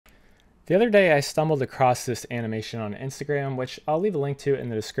The other day I stumbled across this animation on Instagram, which I'll leave a link to in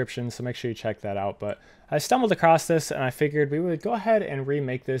the description, so make sure you check that out. But I stumbled across this and I figured we would go ahead and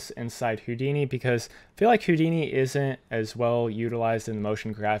remake this inside Houdini because I feel like Houdini isn't as well utilized in the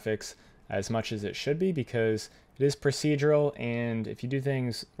motion graphics as much as it should be because it is procedural, and if you do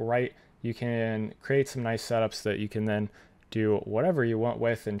things right, you can create some nice setups that you can then do whatever you want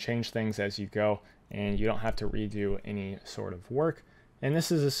with and change things as you go, and you don't have to redo any sort of work. And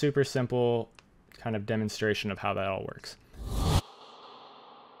this is a super simple kind of demonstration of how that all works.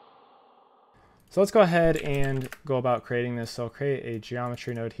 So let's go ahead and go about creating this. So I'll create a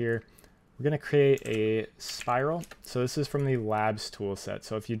geometry node here. We're going to create a spiral. So this is from the labs tool set.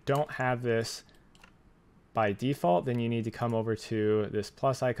 So if you don't have this by default, then you need to come over to this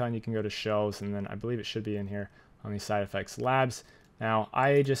plus icon. You can go to shelves, and then I believe it should be in here on the side effects labs. Now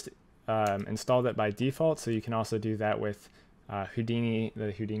I just installed it by default, so you can also do that with Houdini,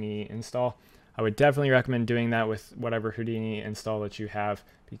 the Houdini install. I would definitely recommend doing that with whatever Houdini install that you have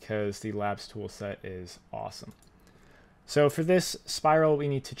because the labs tool set is awesome. So for this spiral, we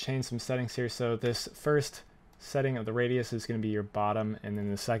need to change some settings here. So this first setting of the radius is going to be your bottom, and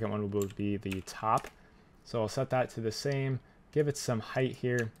then the second one will be the top. So I'll set that to the same, give it some height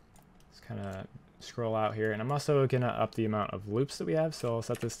here. Let's kind of scroll out here, and I'm also going to up the amount of loops that we have. So I'll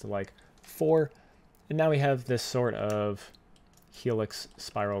set this to like 4, and now we have this sort of helix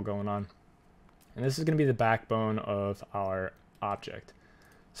spiral going on. And this is going to be the backbone of our object.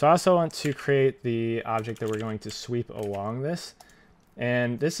 So I also want to create the object that we're going to sweep along this.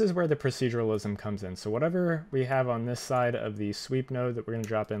 And this is where the proceduralism comes in. So whatever we have on this side of the sweep node that we're going to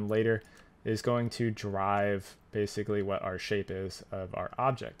drop in later is going to drive basically what our shape is of our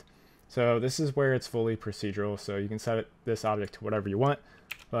object. So this is where it's fully procedural. So you can set this object to whatever you want.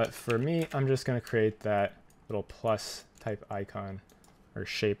 But for me, I'm just going to create that little plus type icon or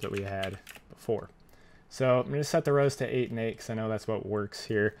shape that we had before. So I'm going to set the rows to 8 and 8 because I know that's what works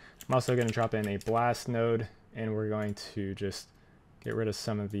here. I'm also going to drop in a blast node, and we're going to just get rid of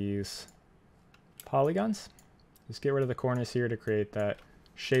some of these polygons. Just get rid of the corners here to create that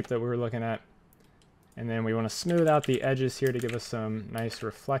shape that we were looking at. And then we want to smooth out the edges here to give us some nice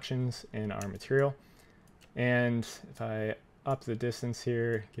reflections in our material. And if I up the distance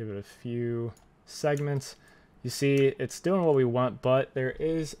here, give it a few segments, you see it's doing what we want, but there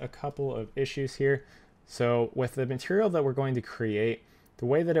is a couple of issues here. So with the material that we're going to create, the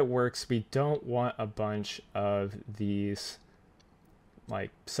way that it works, we don't want a bunch of these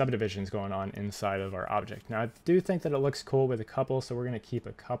like subdivisions going on inside of our object. Now I do think that it looks cool with a couple, so we're going to keep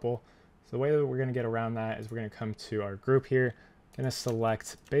a couple. So the way that we're going to get around that is we're going to come to our group here, going to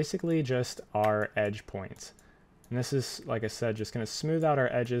select basically just our edge points. And this is, like I said, just going to smooth out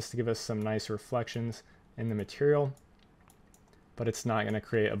our edges to give us some nice reflections in the material, but it's not going to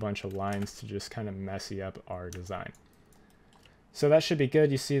create a bunch of lines to just kind of messy up our design. So that should be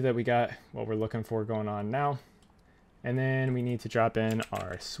good. You see that we got what we're looking for going on now. And then we need to drop in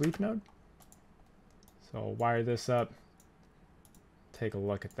our sweep node. So I'll wire this up, take a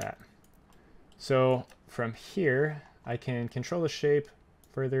look at that. So from here, I can control the shape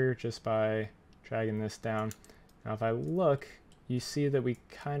further just by dragging this down. Now if I look, you see that we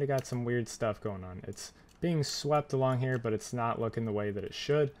kind of got some weird stuff going on. It's being swept along here, but it's not looking the way that it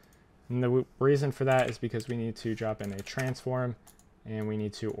should. And the reason for that is because we need to drop in a transform, and we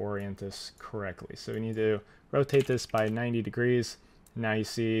need to orient this correctly. So we need to rotate this by 90 degrees. Now you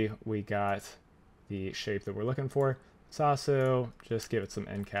see we got the shape that we're looking for. Let's also just give it some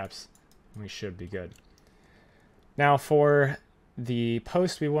end caps, and we should be good. Now for the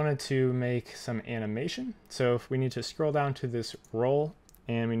post, we wanted to make some animation. So if we need to scroll down to this roll,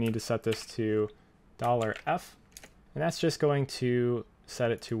 and we need to set this to $F, and that's just going to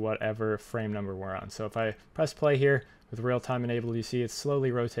set it to whatever frame number we're on. So if I press play here with real-time enabled, you see it's slowly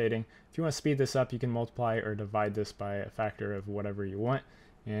rotating. If you want to speed this up, you can multiply or divide this by a factor of whatever you want,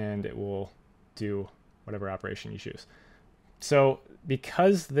 and it will do whatever operation you choose. So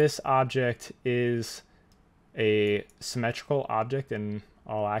because this object is a symmetrical object in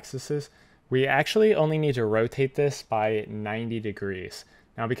all axes, we actually only need to rotate this by 90 degrees.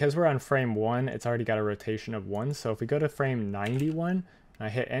 Now because we're on frame 1, it's already got a rotation of 1, so if we go to frame 91 and I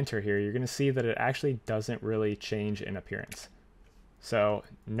hit enter here, you're going to see that it actually doesn't really change in appearance. So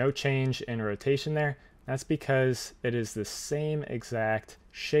no change in rotation there. That's because it is the same exact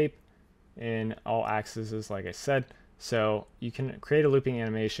shape in all axes, like I said. So you can create a looping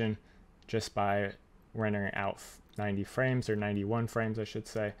animation just by rendering out 90 frames, or 91 frames I should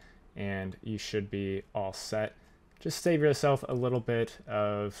say, and you should be all set. Just save yourself a little bit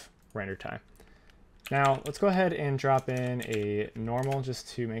of render time. Now let's go ahead and drop in a normal just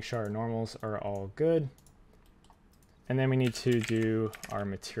to make sure our normals are all good. And then we need to do our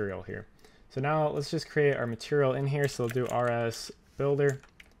material here. So now let's just create our material in here. So we'll do rs builder.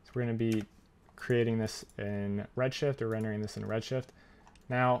 So we're going to be creating this in redshift or rendering this in redshift.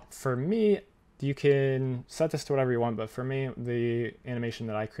 Now for me, you can set this to whatever you want, but for me, the animation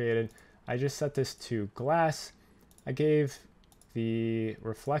that I created, I just set this to glass. I gave the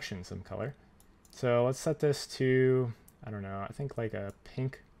reflection some color. So let's set this to, I don't know, I think like a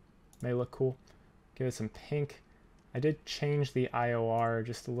pink may look cool. Give it some pink. I did change the IOR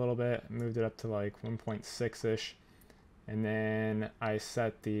just a little bit, moved it up to like 1.6-ish. And then I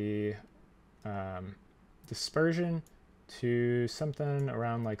set the dispersion to something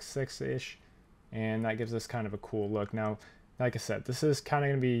around like 6-ish. And that gives us kind of a cool look. Now, like I said, this is kind of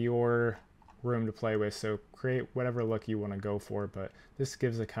going to be your room to play with. So create whatever look you want to go for, but this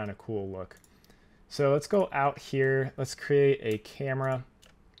gives a kind of cool look. So let's go out here. Let's create a camera.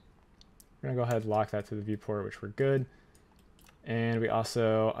 We're going to go ahead and lock that to the viewport, which we're good. And we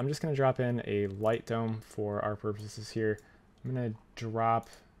also, I'm just going to drop in a light dome for our purposes here. I'm going to drop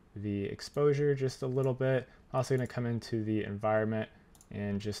the exposure just a little bit. I'm also going to come into the environment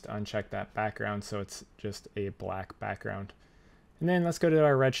and just uncheck that background so it's just a black background. And then let's go to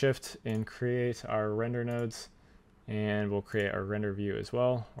our redshift and create our render nodes. And we'll create our render view as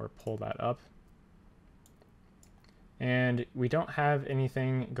well, or pull that up. And we don't have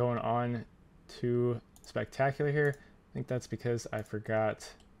anything going on too spectacular here. I think that's because I forgot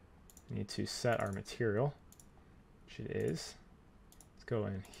we need to set our material, which it is. Let's go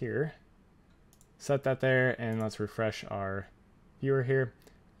in here, set that there, and let's refresh our viewer here.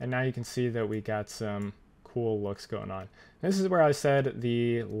 And now you can see that we got some cool looks going on. This is where I said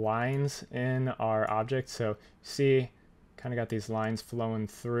the lines in our object. So see, kind of got these lines flowing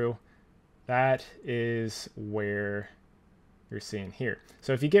through. That is where you're seeing here.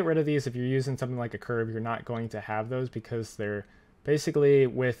 So if you get rid of these, if you're using something like a curve, you're not going to have those because they're basically,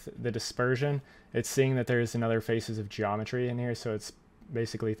 with the dispersion, it's seeing that there's another faces of geometry in here. So it's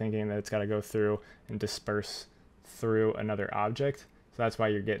basically thinking that it's got to go through and disperse through another object. So that's why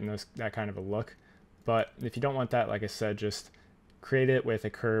you're getting that kind of a look. But if you don't want that, like I said, just create it with a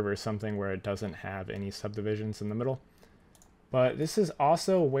curve or something where it doesn't have any subdivisions in the middle. But this is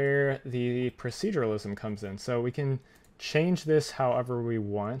also where the proceduralism comes in. So we can change this however we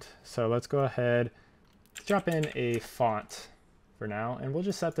want. So let's go ahead, drop in a font for now, and we'll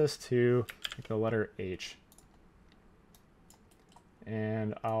just set this to like the letter H.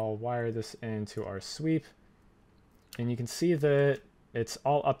 And I'll wire this into our sweep. And you can see that it's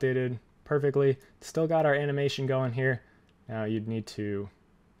all updated perfectly. Still got our animation going here. Now you'd need to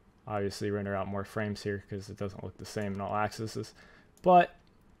obviously render out more frames here because it doesn't look the same in all axes. But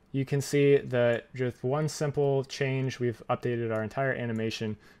you can see that just one simple change, we've updated our entire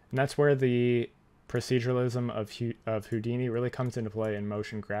animation. And that's where the proceduralism of Houdini really comes into play in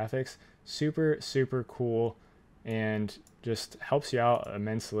motion graphics. Super, super cool, and just helps you out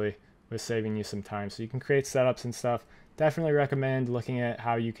immensely with saving you some time. So you can create setups and stuff. Definitely recommend looking at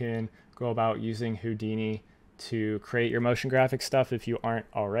how you can go about using Houdini to create your motion graphic stuff if you aren't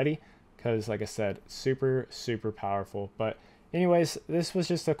already, because like I said, super, super powerful. But anyways, this was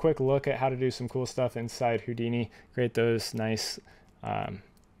just a quick look at how to do some cool stuff inside Houdini, create those nice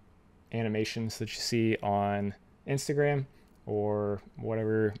animations that you see on Instagram or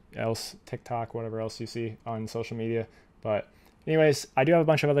whatever else, TikTok, whatever else you see on social media. But anyways, I do have a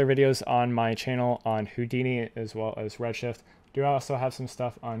bunch of other videos on my channel on Houdini as well as Redshift. I do also have some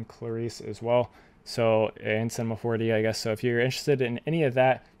stuff on Clarice as well, so, and Cinema 4D, I guess. So if you're interested in any of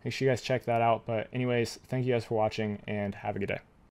that, make sure you guys check that out. But anyways, thank you guys for watching and have a good day.